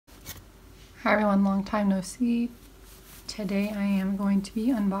Hi everyone, long time no see. Today I am going to be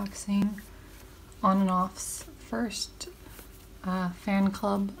unboxing On and Off's first fan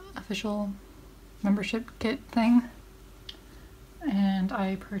club official membership kit thing. And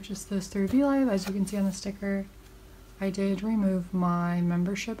I purchased this through VLive. As you can see on the sticker, I did remove my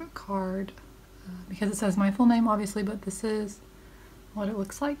membership card because it says my full name obviously, but this is what it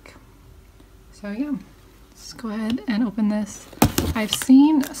looks like. So yeah, let's go ahead and open this. I've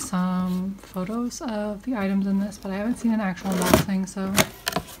seen some photos of the items in this, but I haven't seen an actual unboxing, so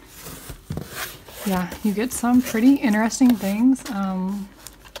yeah, you get some pretty interesting things, some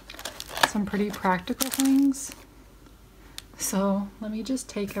pretty practical things. So let me just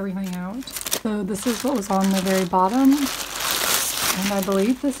take everything out. So this is what was on the very bottom, and I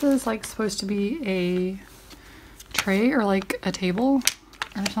believe this is like supposed to be a tray or like a table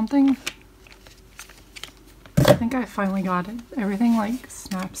or something. I think I finally got it. Everything like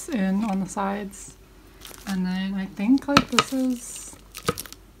snaps in on the sides, and then I think like this is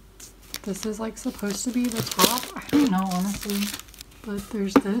like supposed to be the top. I don't know honestly, but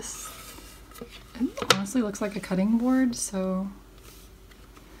there's this. It honestly looks like a cutting board, so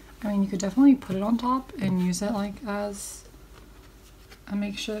I mean you could definitely put it on top and use it like as a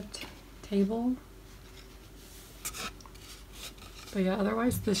makeshift table. But yeah,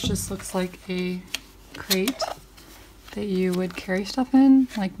 otherwise this just looks like a crate that you would carry stuff in,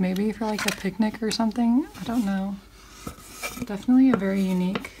 like maybe for like a picnic or something. I don't know. Definitely a very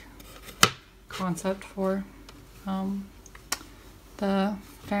unique concept for the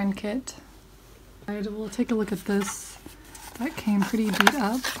fan kit. Alright, we'll take a look at this. That came pretty beat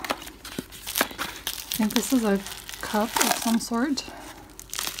up. I think this is a cup of some sort.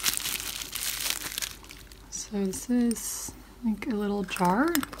 So this is like a little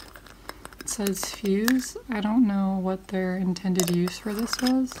jar. It says fuse. I don't know what their intended use for this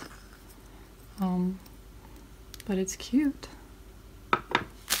was, but it's cute.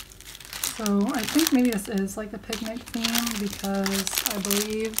 So I think maybe this is like a picnic theme because I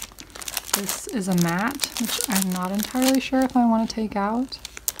believe this is a mat, which I'm not entirely sure if I want to take out,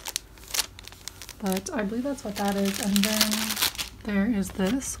 but I believe that's what that is. And then there is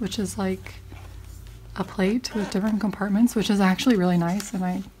this, which is like a plate with different compartments, which is actually really nice, and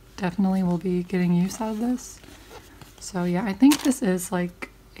I definitely will be getting use out of this. So yeah, I think this is like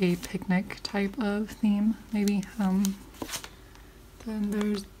a picnic type of theme, maybe. Then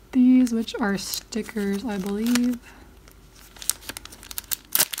there's these, which are stickers, I believe.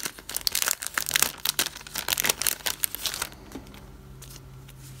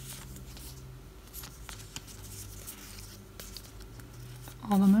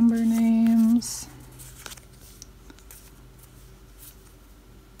 All the member names.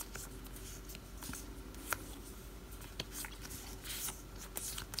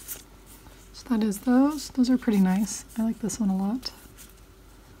 That is those. Those are pretty nice. I like this one a lot.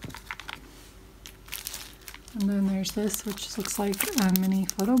 And then there's this, which looks like a mini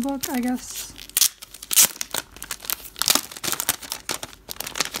photo book, I guess.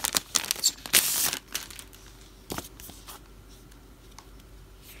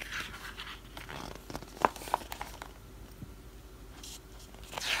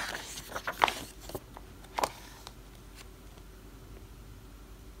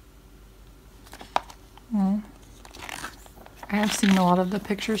 Well, I have seen a lot of the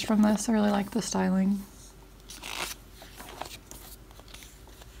pictures from this. I really like the styling.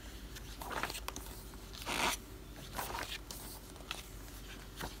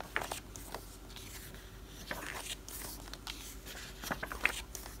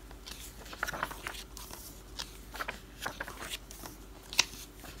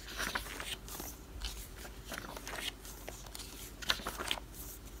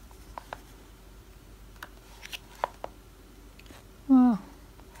 Wow.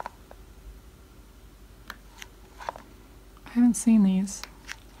 I haven't seen these.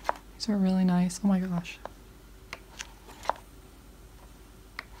 These are really nice. Oh my gosh.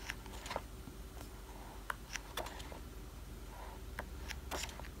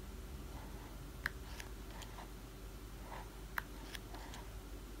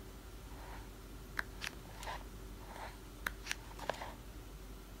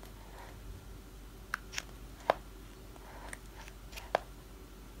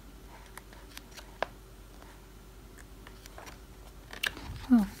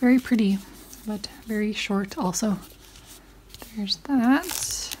 Oh, very pretty, but very short also. There's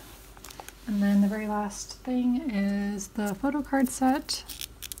that. And then the very last thing is the photo card set.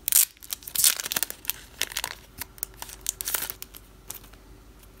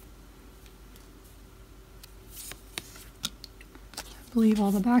 believe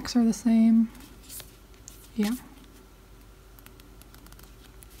all the backs are the same. Yeah.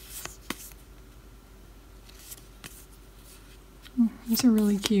 These are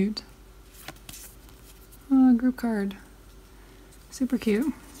really cute. Group card. Super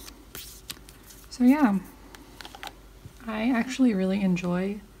cute. So yeah, I actually really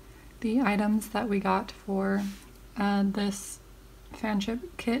enjoy the items that we got for this fanship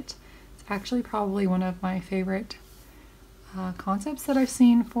kit. It's actually probably one of my favorite concepts that I've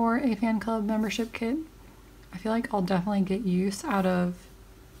seen for a fan club membership kit. I feel like I'll definitely get use out of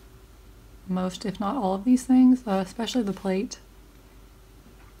most, if not all of these things, especially the plate.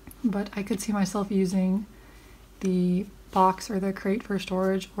 But I could see myself using the box or the crate for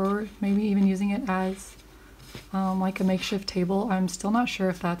storage, or maybe even using it as like a makeshift table. I'm still not sure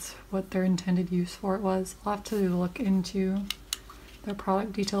if that's what their intended use for it was. I'll have to look into their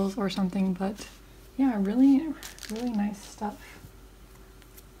product details or something, but yeah, really, really nice stuff.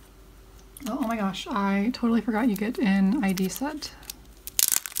 Oh my gosh, I totally forgot you get an ID set.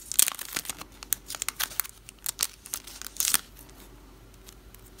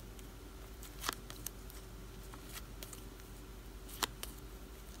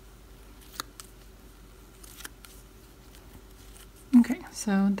 Okay,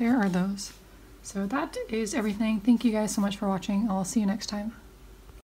 so there are those. So that is everything. Thank you guys so much for watching. I'll see you next time.